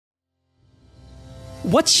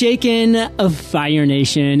What's shaking, Fire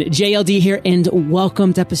Nation? JLD here, and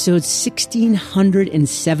welcome to episode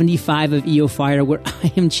 1675 of EO Fire, where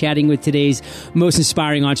I am chatting with today's most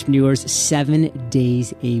inspiring entrepreneurs 7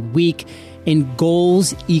 days a week. And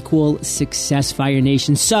goals equal success, Fire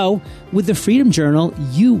Nation. So, with the Freedom Journal,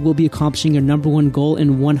 you will be accomplishing your number one goal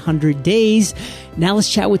in 100 days. Now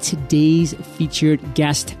let's chat with today's featured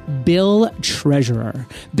guest, Bill Treasurer.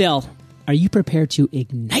 Bill, are you prepared to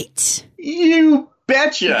ignite? You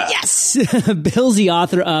betcha. Yes. Bill's the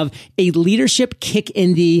author of A Leadership Kick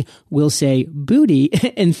in the, we'll say, booty,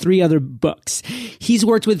 and 3 other books. He's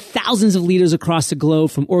worked with thousands of leaders across the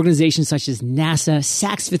globe, from organizations such as NASA,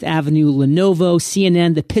 Saks Fifth Avenue, Lenovo,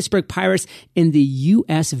 CNN, the Pittsburgh Pirates, and the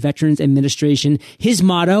U.S. Veterans Administration. His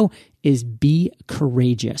motto is be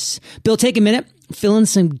courageous. Bill, take a minute, fill in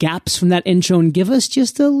some gaps from that intro, and give us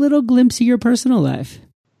just a little glimpse of your personal life.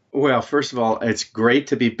 Well, first of all, it's great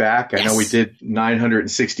to be back. I know we did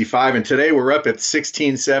 965, and today we're up at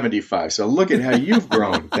 1675. So look at how you've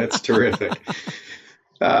grown. That's terrific.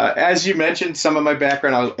 As you mentioned, some of my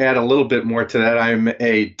background, I'll add a little bit more to that. I'm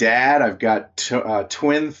a dad. I've got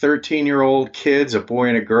twin 13-year-old kids, a boy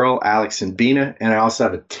and a girl, Alex and Bina, and I also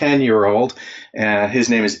have a 10-year-old. His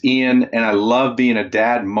name is Ian, and I love being a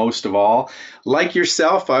dad most of all. Like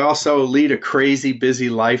yourself, I also lead a crazy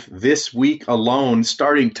busy life. This week alone,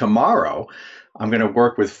 starting tomorrow, I'm going to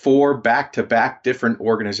work with 4 back-to-back different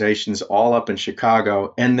organizations all up in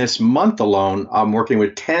Chicago. And this month alone, I'm working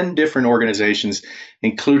with 10 different organizations,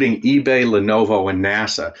 including eBay, Lenovo, and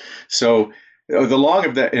NASA. So the long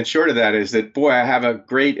of that and short of that is that, boy, I have a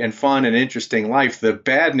great and fun and interesting life. The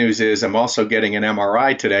bad news is I'm also getting an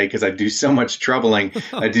MRI today because I do so much traveling.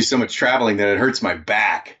 I do so much traveling that it hurts my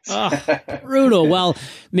back. Oh, brutal. Well,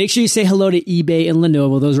 make sure you say hello to eBay and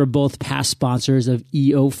Lenovo. Those are both past sponsors of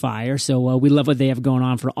EO Fire. So we love what they have going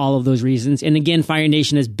on for all of those reasons. And again, Fire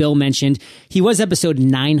Nation, as Bill mentioned, he was episode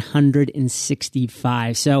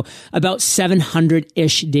 965. So about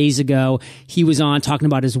 700-ish days ago, he was on talking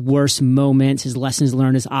about his worst moments, his lessons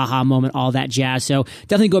learned, his aha moment, all that jazz. So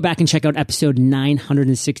definitely go back and check out episode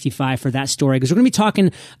 965 for that story, because we're going to be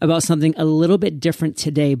talking about something a little bit different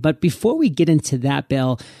today. But before we get into that,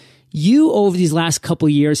 Bill, you over these last couple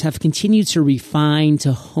of years have continued to refine,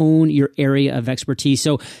 to hone your area of expertise.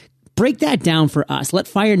 So break that down for us. Let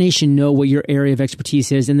Fire Nation know what your area of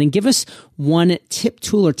expertise is, and then give us one tip,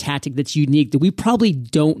 tool, or tactic that's unique that we probably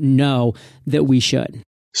don't know that we should.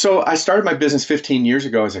 So I started my business 15 years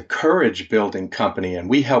ago as a courage building company, and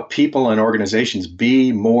we help people and organizations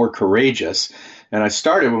be more courageous. And I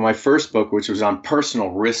started with my first book, which was on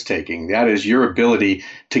personal risk taking. That is your ability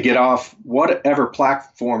to get off whatever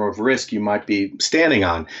platform of risk you might be standing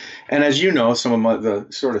on. And as you know, some of the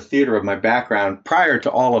sort of theater of my background, prior to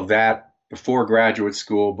all of that, before graduate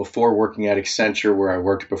school, before working at Accenture, where I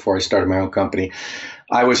worked before I started my own company,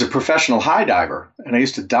 I was a professional high diver, and I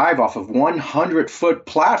used to dive off of 100-foot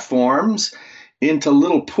platforms into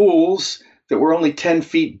little pools that were only 10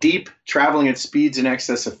 feet deep, traveling at speeds in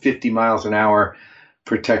excess of 50 miles an hour,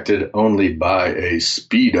 protected only by a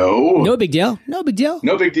Speedo. No big deal. No big deal.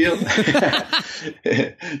 No big deal.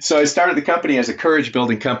 So I started the company as a courage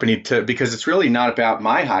building company because it's really not about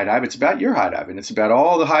my high dive. It's about your high dive. And it's about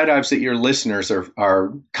all the high dives that your listeners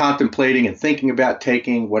are contemplating and thinking about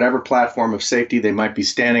taking, whatever platform of safety they might be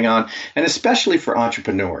standing on. And especially for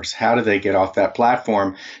entrepreneurs, how do they get off that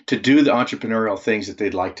platform to do the entrepreneurial things that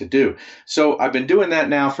they'd like to do? So I've been doing that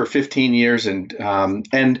now for 15 years. And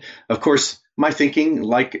of course, my thinking,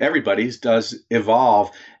 like everybody's, does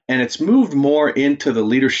evolve, and it's moved more into the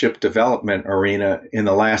leadership development arena in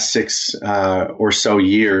the last 6 or so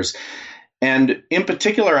years. And in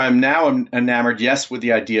particular, I'm now enamored, yes, with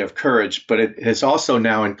the idea of courage, but it has also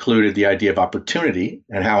now included the idea of opportunity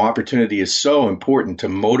and how opportunity is so important to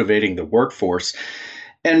motivating the workforce.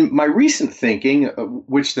 And my recent thinking,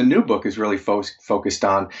 which the new book is really focused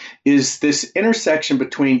on, is this intersection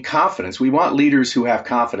between confidence. We want leaders who have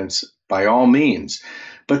confidence by all means,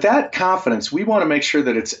 but that confidence, we want to make sure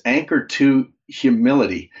that it's anchored to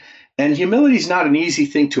humility. And humility is not an easy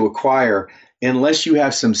thing to acquire unless you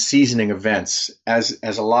have some seasoning events, as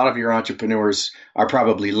a lot of your entrepreneurs are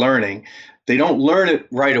probably learning. They don't learn it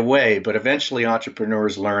right away, but eventually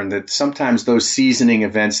entrepreneurs learn that sometimes those seasoning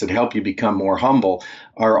events that help you become more humble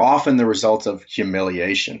are often the result of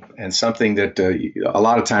humiliation, and something that a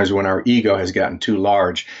lot of times when our ego has gotten too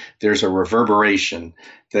large, there's a reverberation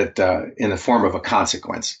in the form of a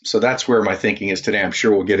consequence. So that's where my thinking is today. I'm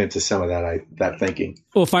sure we'll get into some of that thinking.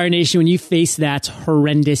 Well, Fire Nation, when you face that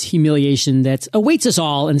horrendous humiliation that awaits us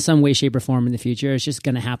all in some way, shape, or form in the future, it's just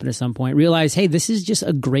going to happen at some point. Realize, hey, this is just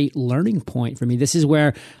a great learning point for me. This is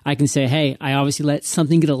where I can say, hey, I obviously let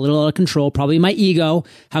something get a little out of control, probably my ego.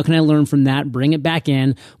 How can I learn from that? Bring it back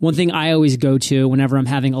in. One thing I always go to whenever I'm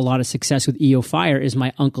having a lot of success with EO Fire is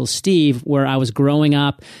my Uncle Steve, where I was growing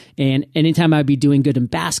up, and anytime I'd be doing good in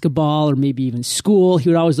basketball or maybe even school, he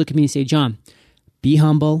would always look at me and say, John, be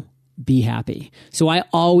humble, be happy. So I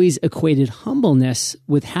always equated humbleness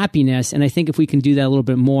with happiness. And I think if we can do that a little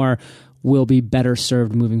bit more, we'll be better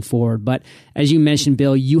served moving forward. But as you mentioned,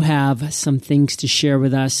 Bill, you have some things to share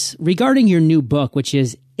with us regarding your new book, which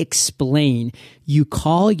is Explain. You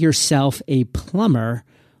call yourself a plumber.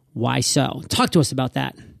 Why so? Talk to us about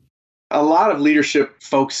that. A lot of leadership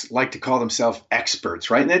folks like to call themselves experts,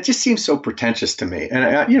 right? And it just seems so pretentious to me.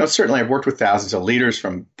 And, certainly I've worked with thousands of leaders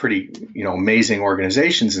from pretty, amazing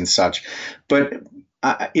organizations and such. But,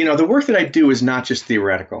 the work that I do is not just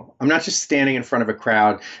theoretical. I'm not just standing in front of a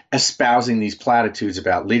crowd espousing these platitudes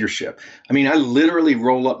about leadership. I mean, I literally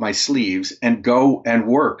roll up my sleeves and go and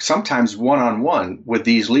work, sometimes one-on-one with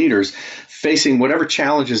these leaders, facing whatever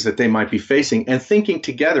challenges that they might be facing and thinking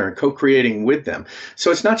together and co-creating with them. So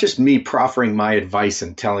it's not just me proffering my advice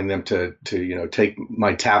and telling them to take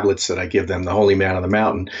my tablets that I give them, the holy man on the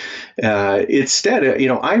mountain. Instead,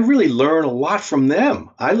 I really learn a lot from them.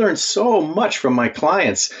 I learn so much from my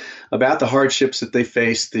clients about the hardships that they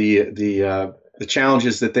face, the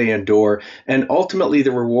challenges that they endure, and ultimately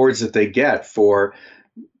the rewards that they get for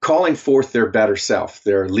calling forth their better self,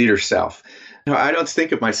 their leader self. I don't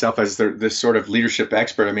think of myself as this sort of leadership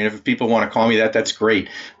expert. I mean, if people want to call me that, that's great.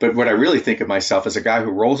 But what I really think of myself as a guy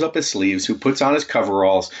who rolls up his sleeves, who puts on his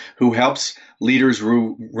coveralls, who helps leaders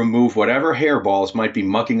remove whatever hairballs might be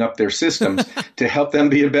mucking up their systems to help them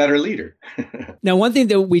be a better leader. Now, one thing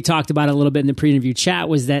that we talked about a little bit in the pre-interview chat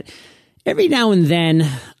was that every now and then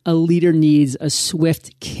a leader needs a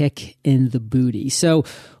swift kick in the booty. So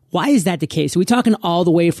why is that the case? Are we talking all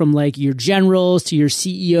the way from like your generals to your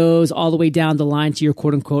CEOs, all the way down the line to your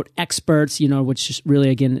quote unquote experts, which really,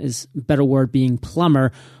 again, is a better word being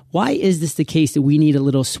plumber. Why is this the case that we need a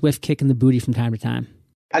little swift kick in the booty from time to time?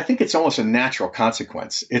 I think it's almost a natural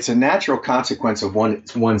consequence. It's a natural consequence of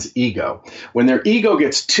one's ego. When their ego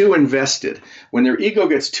gets too invested, when their ego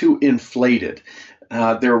gets too inflated,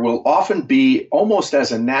 there will often be, almost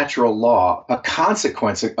as a natural law, a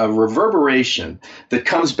consequence, a reverberation that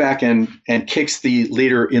comes back and kicks the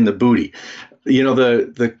leader in the booty.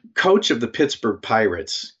 The coach of the Pittsburgh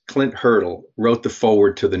Pirates, Clint Hurdle, wrote the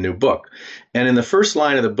foreword to the new book. And in the first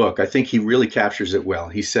line of the book, I think he really captures it well.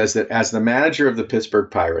 He says that as the manager of the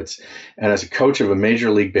Pittsburgh Pirates and as a coach of a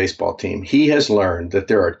Major League Baseball team, he has learned that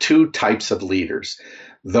there are two types of leaders: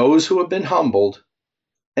 those who have been humbled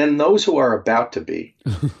and those who are about to be.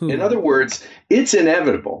 In other words, it's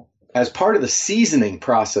inevitable as part of the seasoning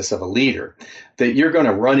process of a leader that you're going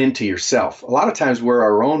to run into yourself. A lot of times we're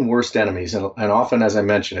our own worst enemies. And often, as I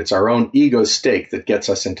mentioned, it's our own ego stake that gets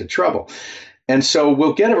us into trouble. And so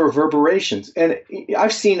we'll get a reverberation. And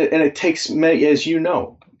I've seen it, and it takes many, as you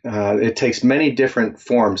know, it takes many different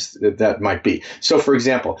forms that might be. So, for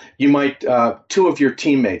example, you might, two of your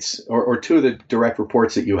teammates or two of the direct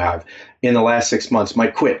reports that you have in the last 6 months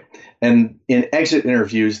might quit. And in exit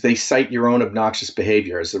interviews, they cite your own obnoxious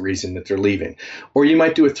behavior as the reason that they're leaving. Or you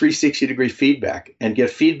might do a 360-degree feedback and get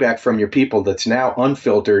feedback from your people that's now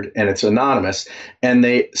unfiltered and it's anonymous, and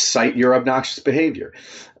they cite your obnoxious behavior.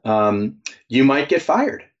 You might get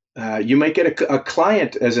fired. You might get a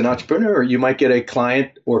client as an entrepreneur, or you might get a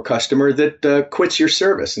client or customer that quits your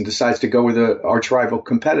service and decides to go with an arch rival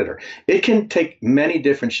competitor. It can take many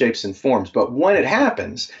different shapes and forms, but when it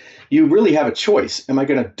happens, you really have a choice. Am I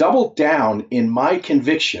going to double down in my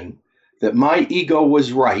conviction that my ego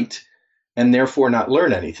was right and therefore not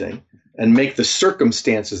learn anything and make the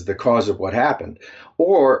circumstances the cause of what happened?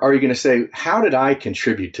 Or are you going to say, how did I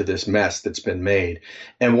contribute to this mess that's been made?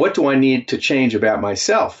 And what do I need to change about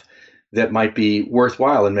myself that might be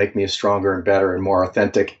worthwhile and make me a stronger and better and more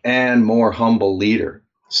authentic and more humble leader?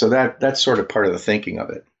 So that's sort of part of the thinking of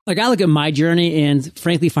it. Like, I look at my journey, and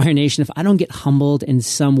frankly, Fire Nation, if I don't get humbled in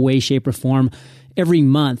some way, shape, or form every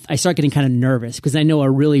month, I start getting kind of nervous because I know a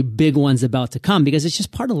really big one's about to come, because it's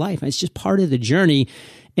just part of life. It's just part of the journey.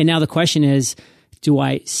 And now the question is, Do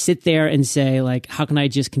I sit there and say, like, how can I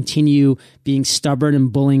just continue being stubborn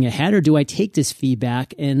and bullying ahead? Or do I take this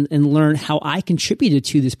feedback and learn how I contributed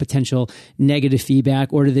to this potential negative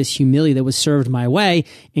feedback or to this humility that was served my way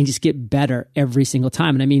and just get better every single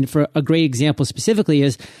time? And I mean, for a great example specifically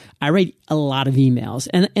is I write a lot of emails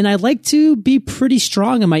and I like to be pretty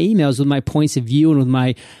strong in my emails with my points of view and with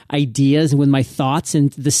my ideas and with my thoughts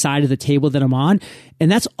and the side of the table that I'm on.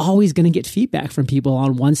 And that's always going to get feedback from people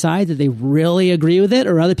on one side that they really agree with it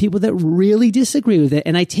or other people that really disagree with it.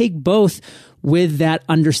 And I take both with that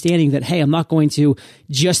understanding that, hey, I'm not going to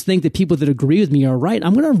just think that people that agree with me are right.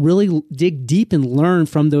 I'm going to really dig deep and learn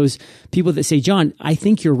from those people that say, John, I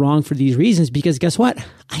think you're wrong for these reasons, because guess what?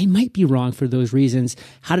 I might be wrong for those reasons.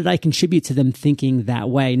 How did I contribute to them thinking that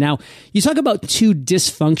way? Now, you talk about two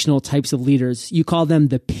dysfunctional types of leaders. You call them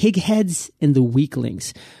the pigheads and the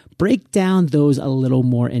weaklings. Break down those a little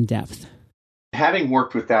more in depth. Having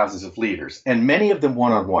worked with thousands of leaders, and many of them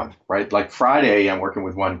one-on-one, right? Like Friday, I'm working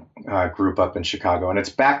with one group up in Chicago, and it's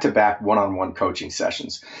back-to-back one-on-one coaching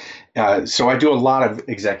sessions. So I do a lot of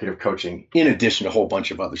executive coaching in addition to a whole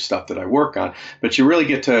bunch of other stuff that I work on. But you really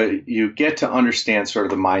get to understand sort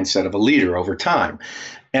of the mindset of a leader over time.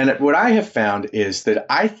 And what I have found is that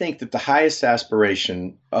I think that the highest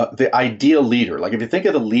aspiration, the ideal leader, like if you think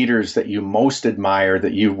of the leaders that you most admire,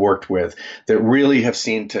 that you've worked with, that really have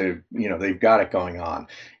seen to, they've got it going on,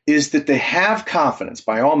 is that they have confidence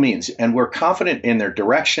by all means. And we're confident in their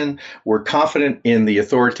direction. We're confident in the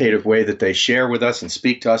authoritative way that they share with us and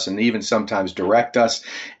speak to us and even sometimes direct us.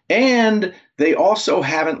 And they also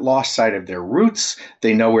haven't lost sight of their roots.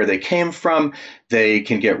 They know where they came from. They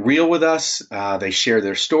can get real with us. They share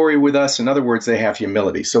their story with us. In other words, they have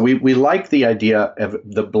humility. So we like the idea of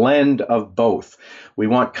the blend of both. We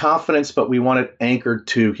want confidence, but we want it anchored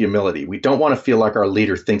to humility. We don't want to feel like our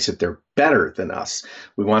leader thinks that they're better than us.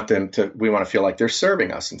 We want to feel like they're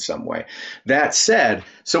serving us in some way. That said,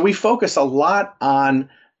 so we focus a lot on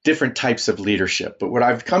different types of leadership. But what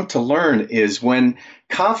I've come to learn is when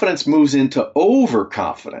confidence moves into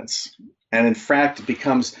overconfidence, and in fact it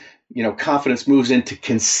becomes, confidence moves into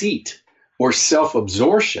conceit or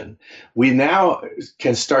self-absorption, we now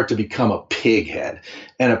can start to become a pighead.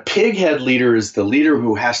 And a pighead leader is the leader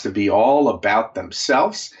who has to be all about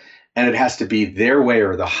themselves, and it has to be their way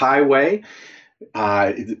or the highway.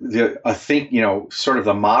 I think, sort of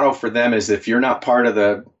the motto for them is if you're not part of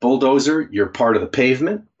the bulldozer, you're part of the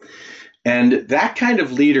pavement. And that kind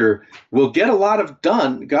of leader will get a lot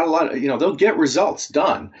done, they'll get results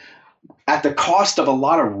done at the cost of a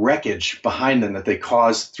lot of wreckage behind them that they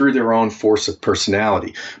cause through their own force of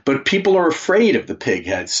personality. But people are afraid of the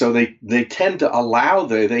pighead, so they tend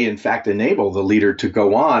to they in fact enable the leader to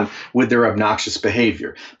go on with their obnoxious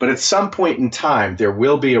behavior. But at some point in time, there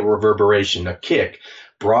will be a reverberation, a kick,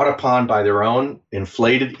 brought upon by their own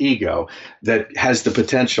inflated ego that has the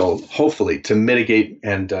potential, hopefully, to mitigate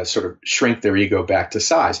and sort of shrink their ego back to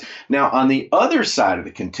size. Now, on the other side of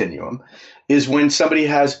the continuum is when somebody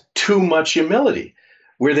has too much humility,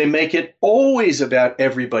 where they make it always about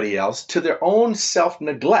everybody else to their own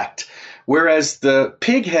self-neglect. Whereas the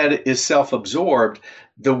pighead is self-absorbed,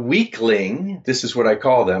 the weakling, this is what I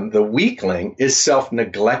call them, the weakling is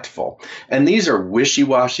self-neglectful. And these are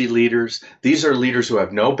wishy-washy leaders. These are leaders who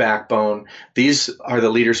have no backbone. These are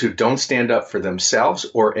the leaders who don't stand up for themselves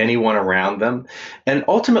or anyone around them. And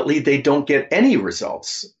ultimately, they don't get any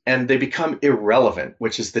results and they become irrelevant,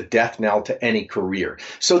 which is the death knell to any career.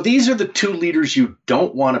 So these are the two leaders you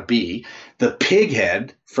don't want to be, the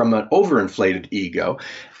pighead from an overinflated ego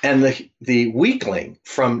and the weakling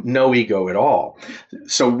from no ego at all.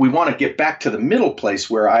 So we want to get back to the middle place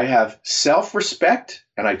where I have self-respect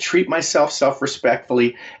and I treat myself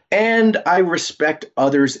self-respectfully and I respect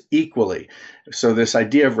others equally. So this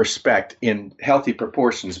idea of respect in healthy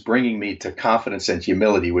proportions bringing me to confidence and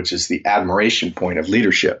humility, which is the admiration point of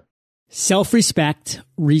leadership. Self-respect,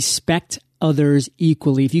 respect others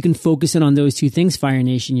equally. If you can focus in on those two things, Fire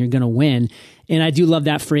Nation, you're going to win. And I do love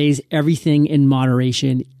that phrase, everything in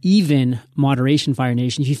moderation, even moderation, Fire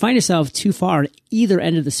Nation. If you find yourself too far on either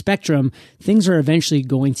end of the spectrum, things are eventually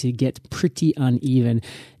going to get pretty uneven.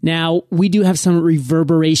 Now, we do have some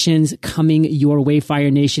reverberations coming your way, Fire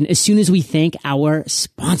Nation, as soon as we thank our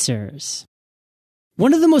sponsors.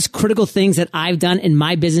 One of the most critical things that I've done in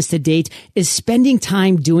my business to date is spending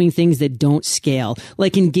time doing things that don't scale,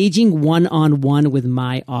 like engaging one-on-one with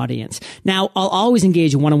my audience. Now, I'll always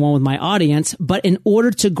engage one-on-one with my audience, but in order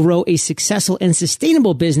to grow a successful and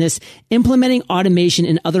sustainable business, implementing automation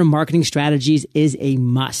and other marketing strategies is a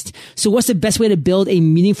must. So what's the best way to build a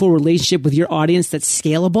meaningful relationship with your audience that's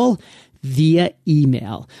scalable? via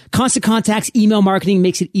email. Constant Contact's email marketing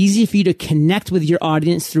makes it easy for you to connect with your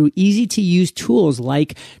audience through easy-to-use tools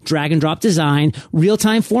like drag and drop design,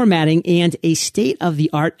 real-time formatting, and a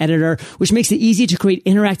state-of-the-art editor, which makes it easy to create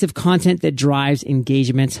interactive content that drives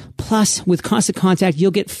engagement. Plus, with Constant Contact,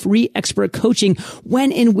 you'll get free expert coaching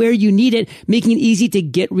when and where you need it, making it easy to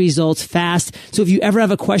get results fast. So if you ever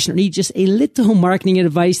have a question or need just a little marketing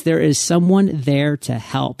advice, there is someone there to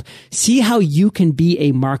help. See how you can be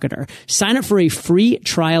a marketer. Sign up for a free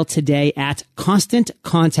trial today at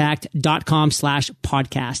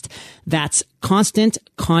constantcontact.com/podcast. That's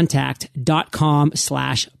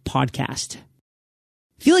constantcontact.com/podcast.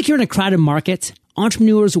 Feel like you're in a crowded market?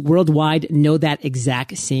 Entrepreneurs worldwide know that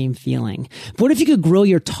exact same feeling. But what if you could grow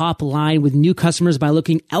your top line with new customers by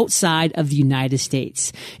looking outside of the United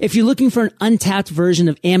States? If you're looking for an untapped version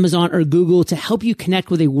of Amazon or Google to help you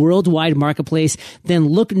connect with a worldwide marketplace, then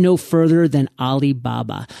look no further than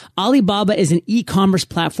Alibaba. Alibaba is an e-commerce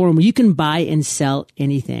platform where you can buy and sell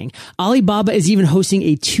anything. Alibaba is even hosting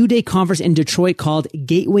a 2-day conference in Detroit called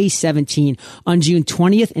Gateway 17 on June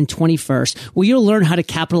 20th and 21st, where you'll learn how to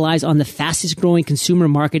capitalize on the fastest growing consumer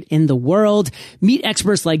market in the world, meet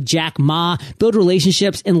experts like Jack Ma, build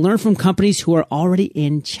relationships, and learn from companies who are already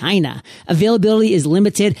in China. Availability is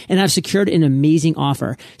limited, and I've secured an amazing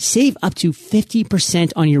offer. Save up to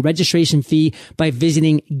 50% on your registration fee by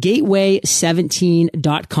visiting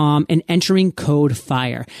gateway17.com and entering code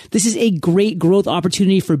FIRE. This is a great growth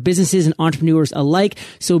opportunity for businesses and entrepreneurs alike,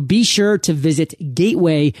 so be sure to visit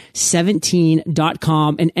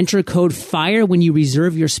gateway17.com and enter code FIRE when you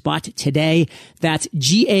reserve your spot today. That's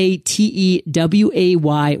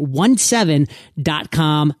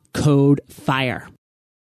GATEWAY17.com, code FIRE.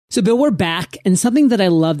 So Bill, we're back, and something that I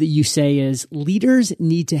love that you say is leaders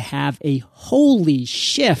need to have a holy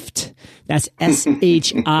shift. That's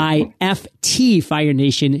SHIFT, Fire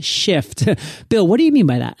Nation, shift. Bill, what do you mean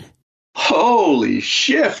by that? Holy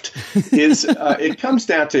shift is, it comes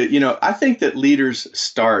down to, I think that leaders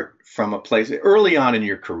start from a place early on in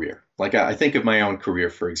your career. Like I think of my own career,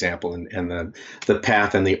 for example, and the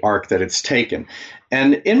path and the arc that it's taken.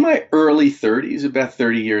 And in my early 30s, about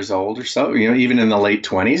 30 years old or so, even in the late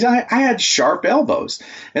 20s, I had sharp elbows,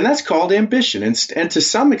 and that's called ambition. And to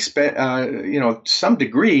some some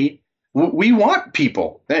degree, we want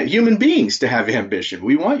people, human beings, to have ambition.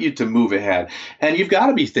 We want you to move ahead, and you've got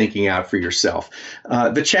to be thinking out for yourself.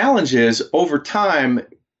 The challenge is over time,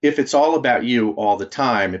 if it's all about you all the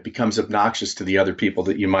time, it becomes obnoxious to the other people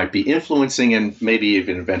that you might be influencing and maybe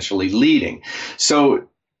even eventually leading. So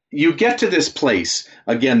you get to this place,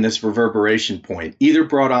 again, this reverberation point, either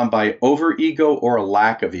brought on by over-ego or a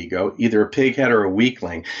lack of ego, either a pighead or a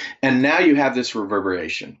weakling. And now you have this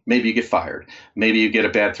reverberation. Maybe you get fired. Maybe you get a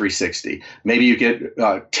bad 360. Maybe you get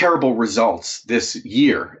terrible results this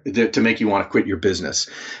year to make you want to quit your business.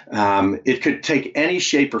 It could take any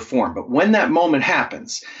shape or form. But when that moment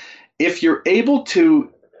happens, if you're able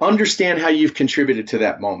to understand how you've contributed to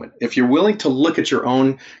that moment, if you're willing to look at your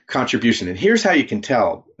own contribution, and here's how you can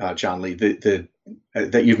tell, John Lee,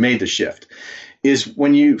 that you've made the shift, is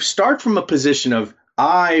when you start from a position of,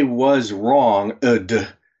 I was wrong,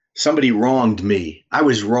 somebody wronged me, I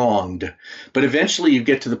was wronged. But eventually you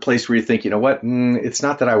get to the place where you think, you know what, it's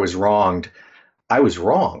not that I was wronged, I was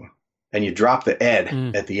wrong. And you drop the ed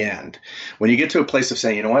at the end. When you get to a place of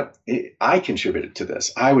saying, you know what, I contributed to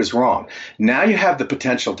this, I was wrong. Now you have the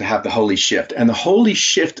potential to have the holy shift. And the holy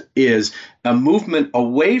shift is a movement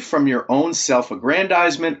away from your own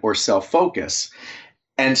self-aggrandizement or self-focus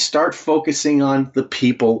and start focusing on the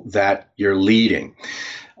people that you're leading.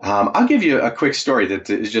 I'll give you a quick story that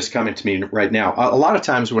is just coming to me right now. A lot of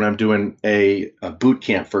times when I'm doing a boot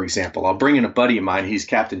camp, for example, I'll bring in a buddy of mine. He's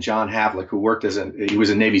Captain John Havlick, who worked he was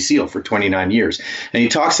a Navy SEAL for 29 years. And he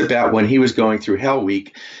talks about when he was going through Hell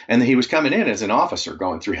Week, and he was coming in as an officer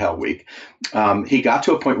going through Hell Week. He got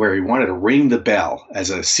to a point where he wanted to ring the bell as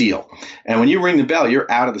a SEAL. And when you ring the bell,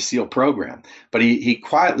 you're out of the SEAL program. But he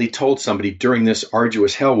quietly told somebody during this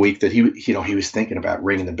arduous Hell Week that he was thinking about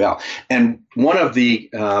ringing the bell. And one of the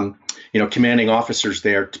commanding officers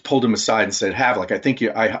there pulled him aside and said,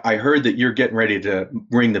 Havlick, I heard that you're getting ready to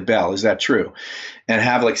ring the bell. Is that true? And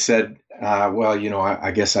Havlick said,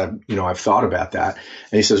 I guess I've thought about that.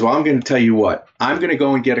 And he says, well, I'm going to tell you what, I'm going to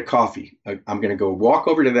go and get a coffee. I'm going to go walk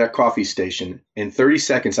over to that coffee station. In 30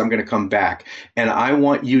 seconds, I'm going to come back. And I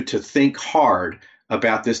want you to think hard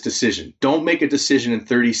about this decision. Don't make a decision in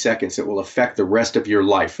 30 seconds that will affect the rest of your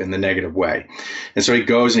life in the negative way. And so he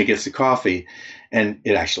goes and he gets the coffee, and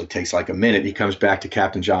it actually takes like a minute. He comes back to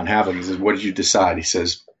Captain John Havlick. He says, what did you decide? He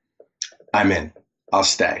says, I'm in. I'll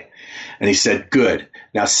stay. And he said, good.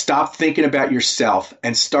 Now stop thinking about yourself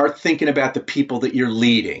and start thinking about the people that you're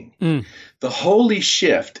leading. The holy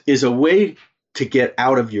shift is a way to get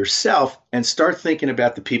out of yourself and start thinking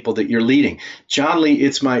about the people that you're leading. John Lee,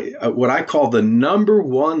 it's my what I call the number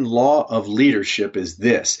one law of leadership is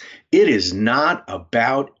this. It is not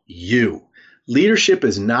about you. Leadership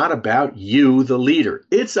is not about you, the leader.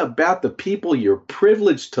 It's about the people you're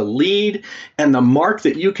privileged to lead and the mark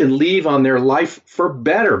that you can leave on their life for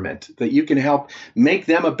betterment, that you can help make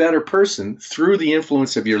them a better person through the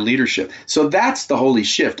influence of your leadership. So that's the holy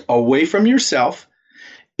shift, away from yourself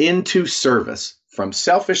into service, from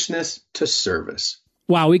selfishness to service.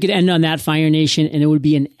 Wow, we could end on that, Fire Nation, and it would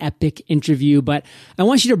be an epic interview. But I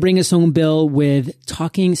want you to bring us home, Bill, with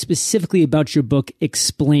talking specifically about your book,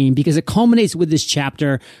 Explain, because it culminates with this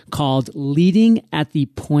chapter called Leading at the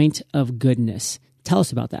Point of Goodness. Tell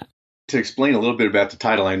us about that. To explain a little bit about the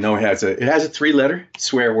title, I know it has a 3-letter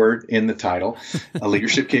swear word in the title, a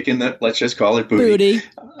leadership kick in the, let's just call it booty.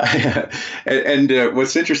 And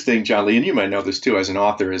what's interesting, John Lee, and you might know this too as an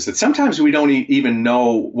author, is that sometimes we don't even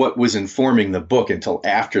know what was informing the book until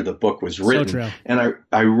after the book was written. So true. And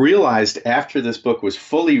I realized after this book was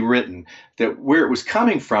fully written that where it was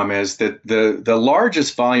coming from is that the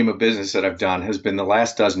largest volume of business that I've done has been the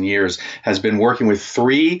last dozen years, has been working with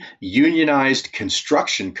 3 unionized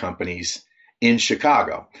construction companies in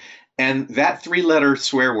Chicago. And that 3-letter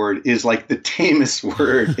swear word is like the tamest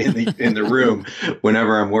word in the room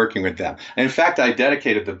whenever I'm working with them. And in fact, I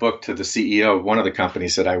dedicated the book to the CEO of one of the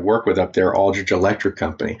companies that I work with up there, Aldridge Electric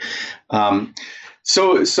Company.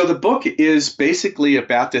 So the book is basically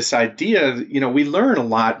about this idea, we learn a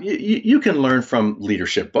lot. You can learn from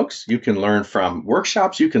leadership books. You can learn from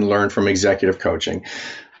workshops. You can learn from executive coaching.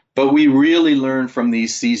 But we really learn from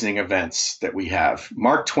these seasoning events that we have.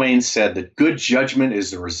 Mark Twain said that good judgment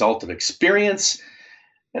is the result of experience,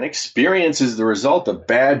 and experience is the result of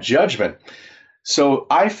bad judgment. So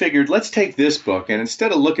I figured, let's take this book, and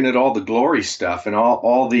instead of looking at all the glory stuff and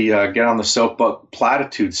all the get on the soapbox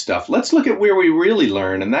platitude stuff, let's look at where we really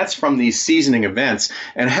learn, and that's from these seasoning events.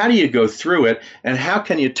 And how do you go through it, and how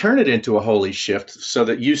can you turn it into a holy shift so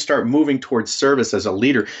that you start moving towards service as a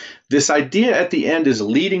leader? This idea at the end is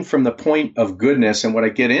leading from the point of goodness, and what I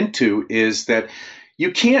get into is that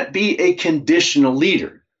you can't be a conditional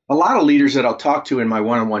leader. A lot of leaders that I'll talk to in my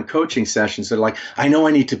one-on-one coaching sessions, they're like, I know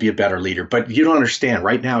I need to be a better leader, but you don't understand.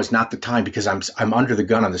 Right now is not the time because I'm under the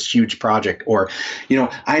gun on this huge project. Or,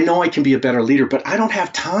 I know I can be a better leader, but I don't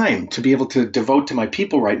have time to be able to devote to my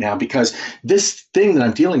people right now because this thing that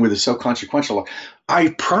I'm dealing with is so consequential. I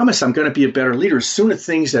promise I'm going to be a better leader as soon as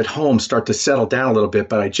things at home start to settle down a little bit,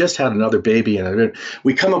 but I just had another baby. And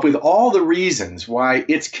we come up with all the reasons why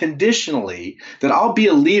it's conditionally that I'll be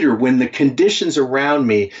a leader when the conditions around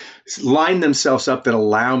me line themselves up that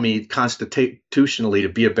allow me constitutionally to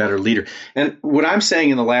be a better leader. And what I'm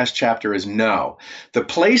saying in the last chapter is no. The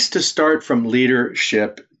place to start from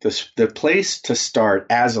leadership, the place to start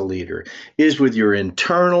as a leader is with your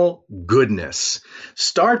internal goodness.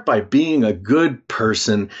 Start by being a good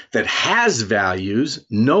person that has values,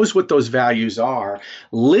 knows what those values are,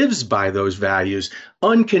 lives by those values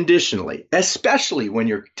unconditionally, especially when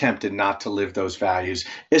you're tempted not to live those values,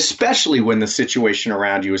 especially when the situation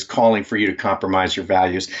around you is calling for you to compromise your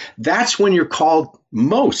values. That's when you're called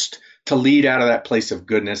most to lead out of that place of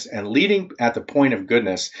goodness. And leading at the point of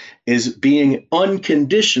goodness is being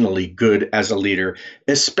unconditionally good as a leader,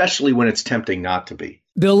 especially when it's tempting not to be.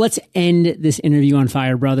 Bill, let's end this interview on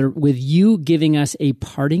fire, brother, with you giving us a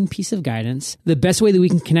parting piece of guidance, the best way that we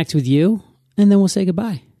can connect with you, and then we'll say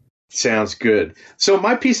goodbye. Sounds good. So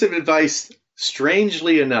my piece of advice,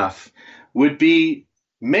 strangely enough, would be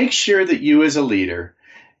make sure that you as a leader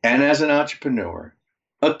and as an entrepreneur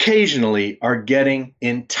occasionally are getting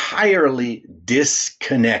entirely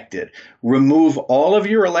disconnected. Remove all of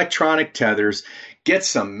your electronic tethers, get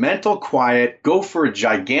some mental quiet, go for a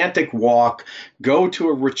gigantic walk, go to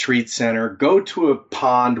a retreat center, go to a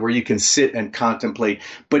pond where you can sit and contemplate,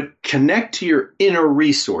 but connect to your inner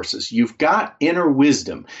resources. You've got inner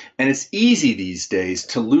wisdom, and it's easy these days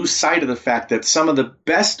to lose sight of the fact that some of the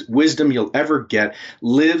best wisdom you'll ever get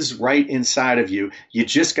lives right inside of you. You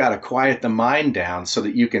just got to quiet the mind down so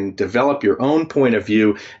that you can develop your own point of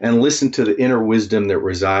view and listen to the inner wisdom that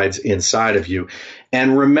resides inside of you.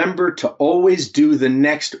 And remember to always do the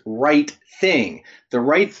next right thing. The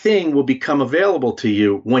right thing will become available to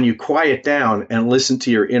you when you quiet down and listen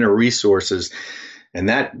to your inner resources. And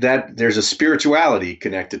that there's a spirituality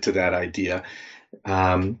connected to that idea.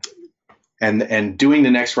 And doing the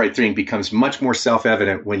next right thing becomes much more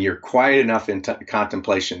self-evident when you're quiet enough in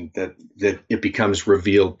contemplation that it becomes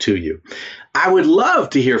revealed to you. I would love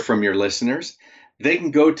to hear from your listeners. They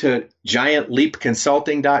can go to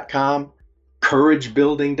giantleapconsulting.com,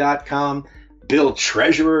 couragebuilding.com,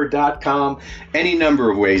 billtreasurer.com, any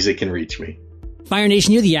number of ways they can reach me. Fire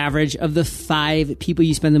Nation, you're the average of the 5 people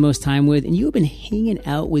you spend the most time with, and you have been hanging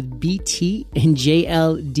out with BT and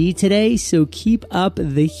JLD today, so keep up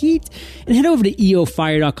the heat and head over to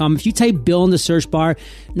eofire.com. If you type Bill in the search bar,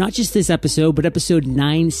 not just this episode, but episode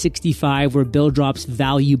 965, where Bill drops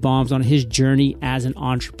value bombs on his journey as an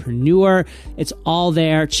entrepreneur. It's all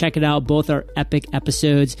there. Check it out. Both are epic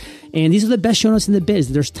episodes. And these are the best show notes in the biz.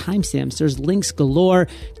 There's timestamps. There's links galore.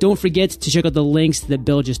 Don't forget to check out the links that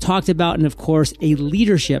Bill just talked about. And of course, a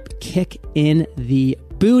leadership kick in the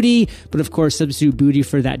booty, but of course, substitute booty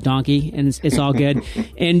for that donkey, and it's all good.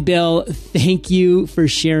 And Bill, thank you for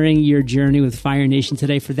sharing your journey with Fire Nation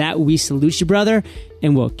today. For that, we salute you, brother,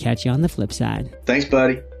 and we'll catch you on the flip side. Thanks,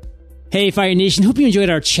 buddy. Hey, Fire Nation. Hope you enjoyed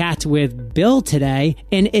our chat with Bill today.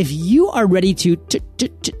 And if you are ready to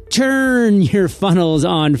turn your funnels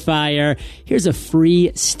on fire, here's a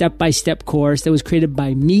free step-by-step course that was created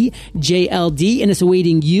by me, JLD, and it's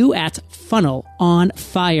awaiting you at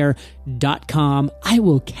funnelonfire.com. I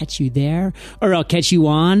will catch you there, or I'll catch you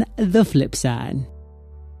on the flip side.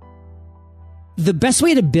 The best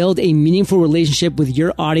way to build a meaningful relationship with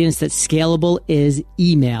your audience that's scalable is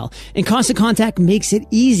email. And Constant Contact makes it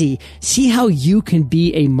easy. See how you can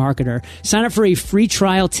be a marketer. Sign up for a free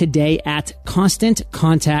trial today at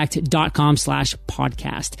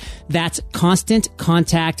constantcontact.com/podcast. That's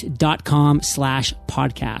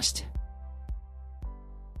constantcontact.com/podcast.